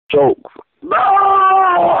Jokes.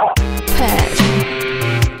 No! Pear'd.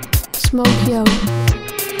 sMoKio.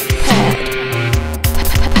 Pear'd.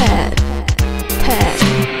 Pear'd. Pear'd.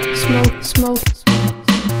 Pear'd.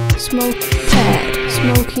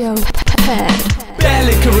 sMoKio. Pear'd. Bare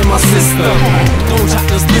liquor in my system. Don't chat,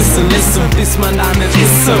 just listen. This man down and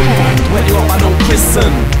listen. When you up, I don't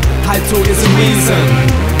christen. High talk is a reason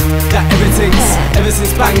that ever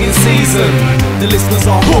since banging season. The listeners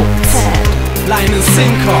are hooked. Line and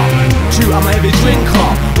sinker. True, I'm a heavy drinker.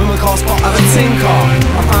 When my car spot, I'm a tinker.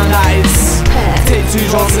 I found out it's take 2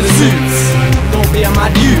 draws to the suits. Don't be a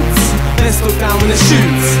mad youth. Let's look down when it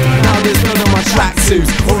shoots. Now there's none on my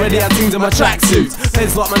tracksuits. Already had things in my tracksuits.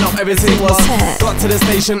 Feds locked me up, everything was. Got to the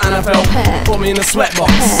station and I felt. Put me in a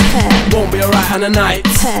sweatbox. Won't be alright on the night.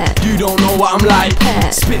 You don't know what I'm like.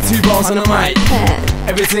 Spit 2 bars on the mic.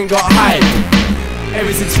 Everything got hype.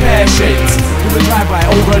 Everything's pear-shaped. With a drive-by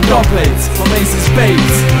over a dog plate. My base is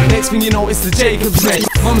baked. Next thing you know it's the Jacob's mate.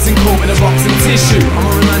 Mum's in court with a box and tissue. I'm a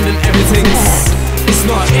remanding everything's. It's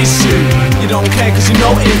not an issue. You don't care cause you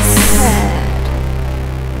know it's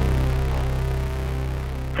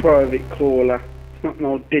Private caller. It's not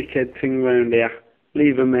no dickhead thing round here.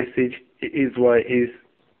 Leave a message. It is what it is.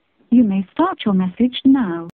 You may start your message now.